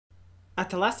At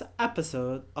the last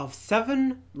episode of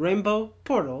 7 Rainbow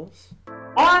Portals,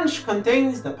 orange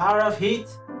contains the power of heat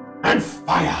and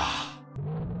fire!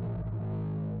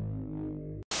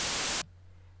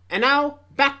 And now,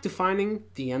 back to finding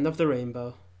the end of the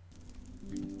rainbow.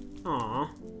 Aww,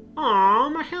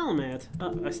 my helmet!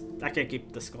 I can't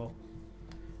keep the skull.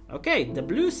 Okay, the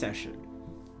blue session.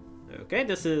 Okay,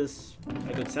 this is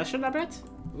a good session, I bet.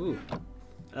 Ooh.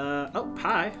 Oh,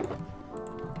 hi.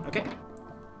 Okay.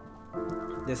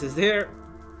 This is there.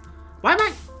 Why am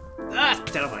I? That's a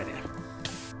terrible idea.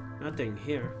 Nothing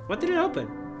here. What did it open?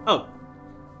 Oh.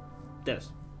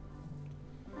 This.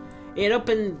 It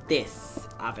opened this,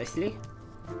 obviously.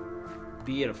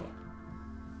 Beautiful.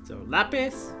 So,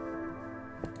 lapis.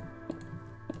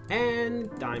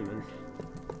 And diamond.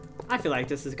 I feel like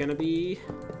this is gonna be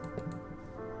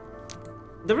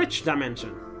the rich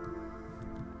dimension.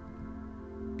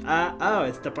 Oh,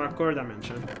 it's the parkour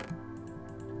dimension.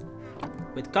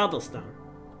 With cobblestone.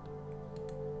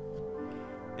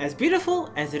 As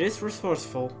beautiful as it is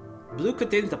resourceful, blue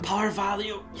contains the power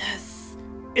value. Yes!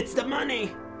 It's the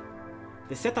money!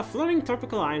 The set of floating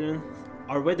tropical islands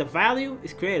are where the value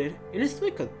is created in its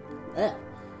liquid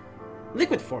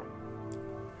form.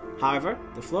 However,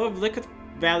 the flow of liquid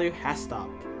value has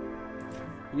stopped.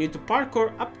 You need to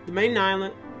parkour up the main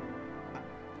island.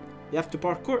 You have to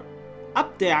parkour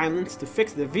up the islands to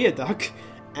fix the viaduct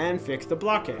and fix the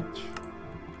blockage.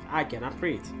 I cannot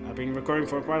breathe. I've been recording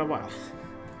for quite a while.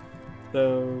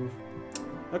 So,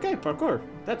 okay, parkour.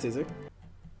 That's easy.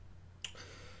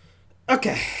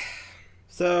 Okay,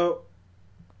 so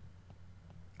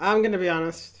I'm gonna be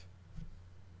honest.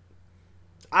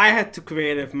 I had to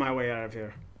creative my way out of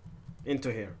here,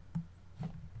 into here.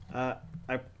 I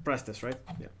pressed this, right?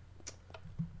 Yeah.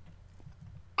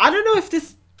 I don't know if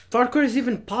this parkour is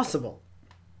even possible.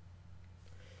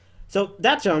 So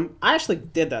that jump, I actually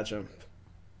did that jump.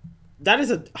 That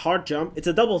is a hard jump. It's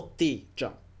a double T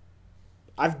jump.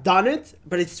 I've done it,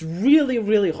 but it's really,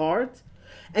 really hard.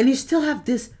 And you still have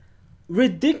this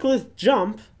ridiculous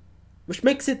jump, which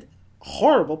makes it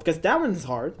horrible because that one is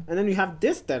hard. And then you have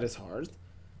this that is hard.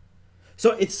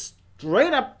 So it's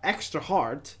straight up extra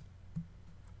hard.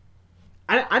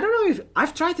 I don't know if...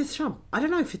 I've tried this jump. I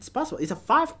don't know if it's possible. It's a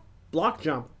 5-block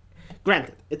jump.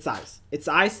 Granted, it's ice. It's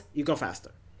ice, you go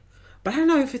faster. But I don't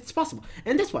know if it's possible.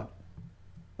 And this one.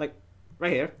 Like,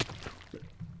 right here.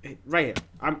 Right here.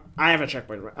 I have a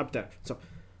checkpoint right up there. So,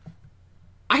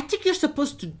 I think you're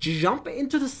supposed to jump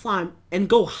into the slime and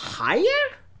go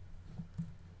higher?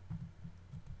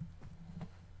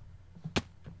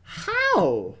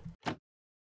 How?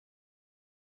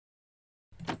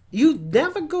 You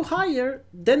never go higher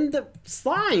than the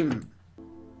slime.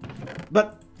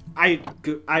 But I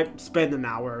spent an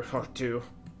hour or two.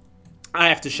 I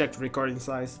have to check the recording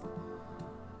size.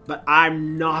 But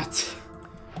I'm not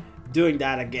doing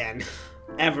that again.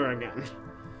 Ever again.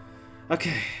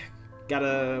 Okay.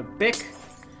 Gotta pick.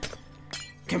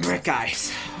 Can break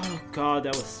ice. Oh god,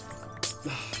 that was...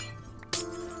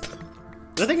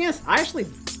 The thing is, I actually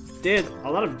did a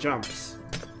lot of jumps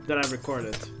that I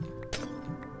recorded.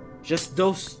 Just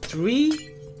those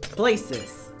 3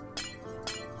 places.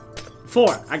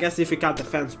 4, I guess if you count the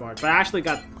fence part. But I actually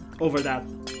got over that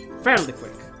fairly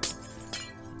quick.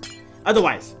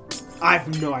 Otherwise, I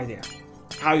have no idea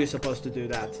how you're supposed to do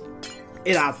that.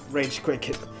 Without rage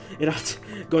quit, without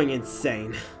going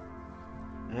insane.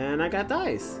 And I got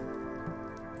dice.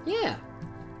 Yeah.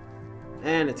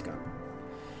 And it's gone.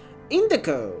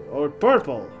 Indigo, or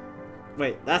purple.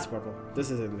 Wait, that's purple. This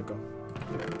is indigo.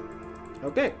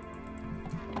 Okay.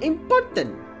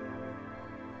 Important.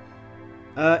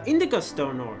 Indigo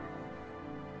stone ore.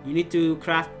 You need to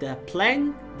craft the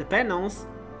panels.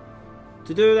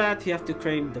 To do that, you have to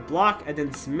create the block and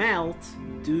then smelt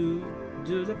to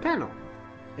do the panel.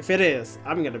 If it is,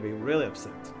 I'm gonna be really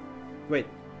upset. Wait,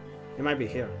 it might be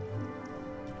here.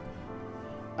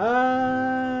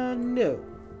 No.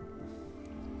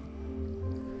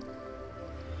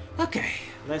 Okay,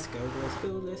 let's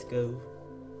go.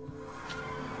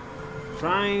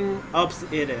 Trying, oops,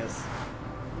 it is.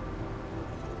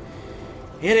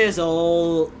 It is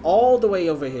all the way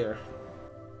over here.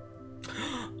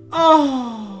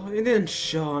 Oh, it didn't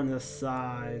show on the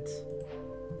side.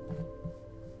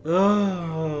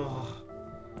 Oh.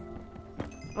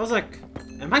 I was like,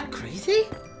 am I crazy?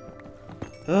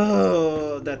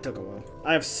 Oh, that took a while.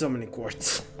 I have so many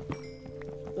quartz.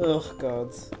 Oh,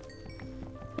 god.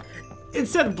 It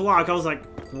said block, I was like,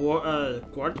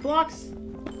 quartz blocks?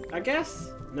 I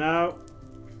guess? No.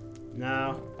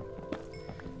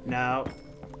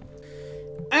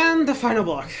 And the final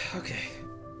block. Okay.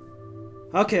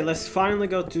 Okay, let's finally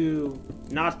go to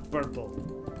Not purple.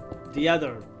 The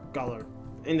other color.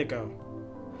 Indigo.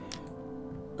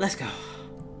 Let's go.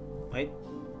 Wait.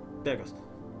 There it goes.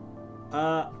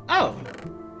 Oh.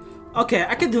 Okay,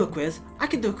 I can do a quiz. I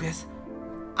can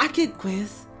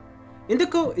quiz.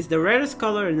 Indigo is the rarest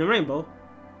color in the rainbow,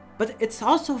 but it's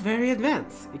also very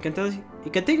advanced. It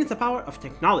contains the power of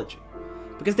technology.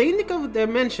 Because the indigo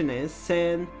dimension is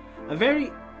send a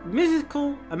very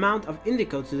mystical amount of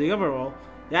indigo to the overworld.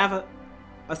 They have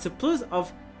a surplus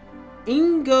of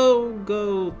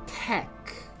Indigo tech.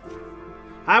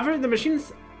 However, the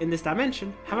machines in this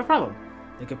dimension have a problem.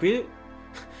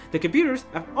 The computers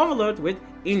have overloaded with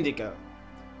Indigo.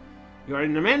 You are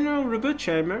in a manual reboot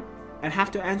chamber and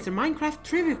have to answer Minecraft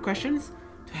trivia questions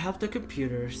to help the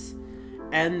computers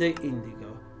and the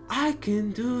Indigo. I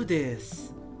can do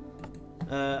this.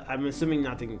 I'm assuming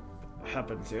nothing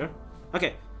happens here.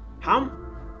 Okay, how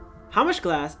much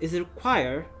glass is it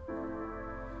required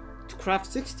to craft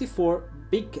 64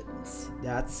 beacons?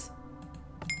 That's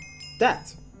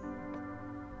that.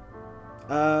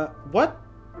 What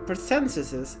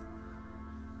percentages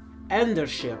ender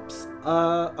ships?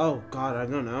 Oh god, I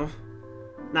don't know.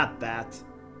 Not that.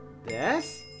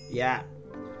 This? Yeah.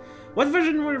 What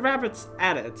version were rabbits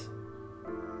added?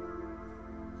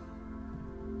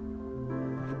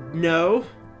 No.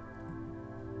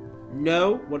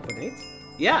 No. 1.8?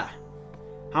 Yeah.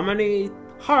 How many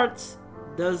hearts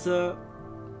does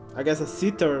I guess a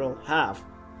sea turtle have?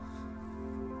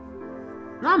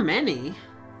 Not many.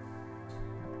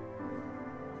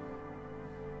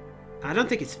 I don't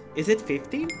think it's... Is it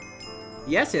 15?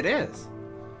 Yes, it is.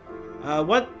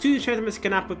 What two enchantments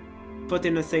can I put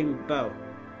in the same bow?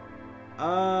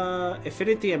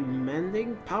 Affinity and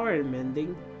Mending, Power and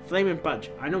Mending, Flame and Punch.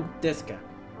 I know this guy.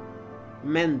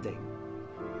 Mending.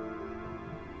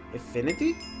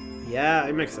 Affinity? Yeah,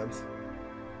 it makes sense.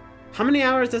 How many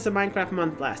hours does a Minecraft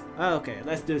month last? Oh, okay,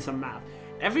 let's do some math.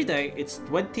 Every day, it's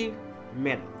 20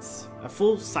 minutes. A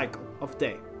full cycle of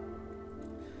day.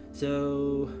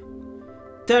 So...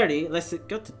 30, let's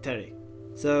go to 30.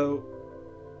 So...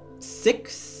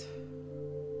 6...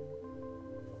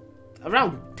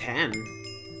 Around 10.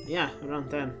 Yeah, around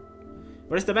 10.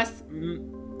 What is the best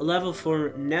level for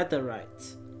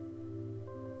netherite?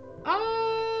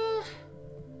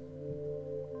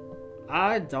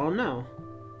 I don't know.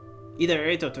 Either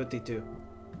 8 or 22.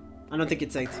 I don't think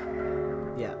it's 8.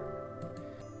 Yeah.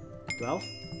 12?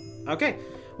 Okay.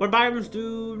 What biomes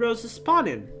do roses spawn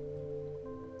in?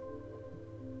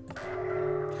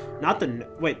 Not the...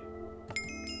 Wait.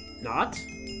 Not?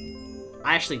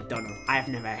 I actually don't know. I have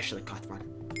never actually caught one.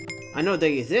 I know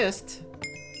they exist.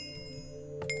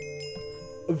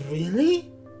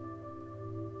 Really?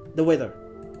 The Wither.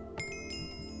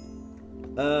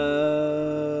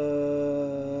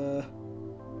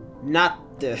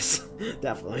 Not this.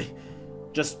 Definitely.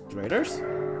 Just Raiders?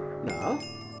 No.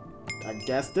 I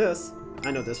guess this.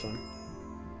 I know this one.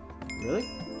 Really?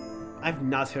 I've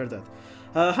not heard that.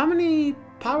 How many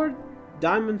powered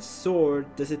diamond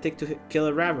sword does it take to kill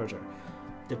a Ravager?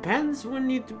 Depends when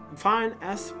you define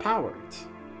as powered.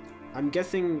 I'm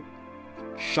guessing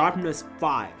sharpness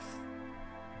 5.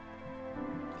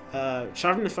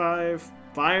 Sharpness 5,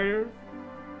 fire.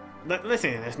 Let's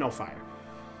say there's no fire.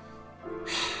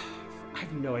 I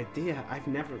have no idea. I've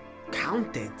never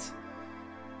counted.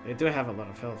 They do have a lot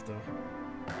of health though.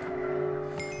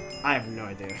 I have no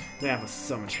idea. They have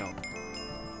so much health.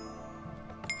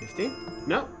 15?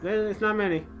 No, there's not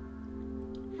many.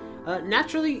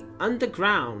 Naturally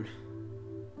underground.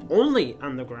 Only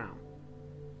underground.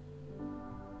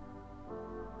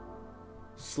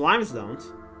 Slimes don't.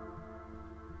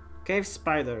 Cave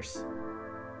spiders.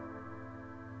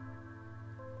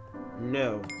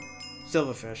 No.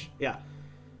 Silverfish. Yeah.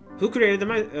 Who created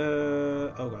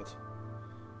the oh god.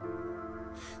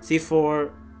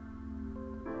 C4.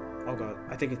 Oh god.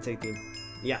 I think it's 18.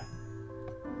 Yeah.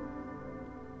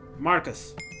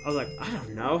 Marcus. I was like, I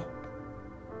don't know.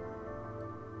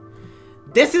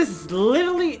 This is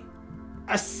literally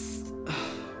a...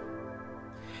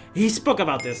 He spoke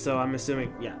about this, so I'm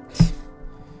assuming... Yeah.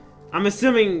 I'm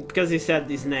assuming because he said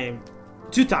his name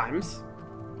 2 times,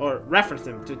 or referenced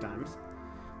him 2 times,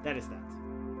 that is that.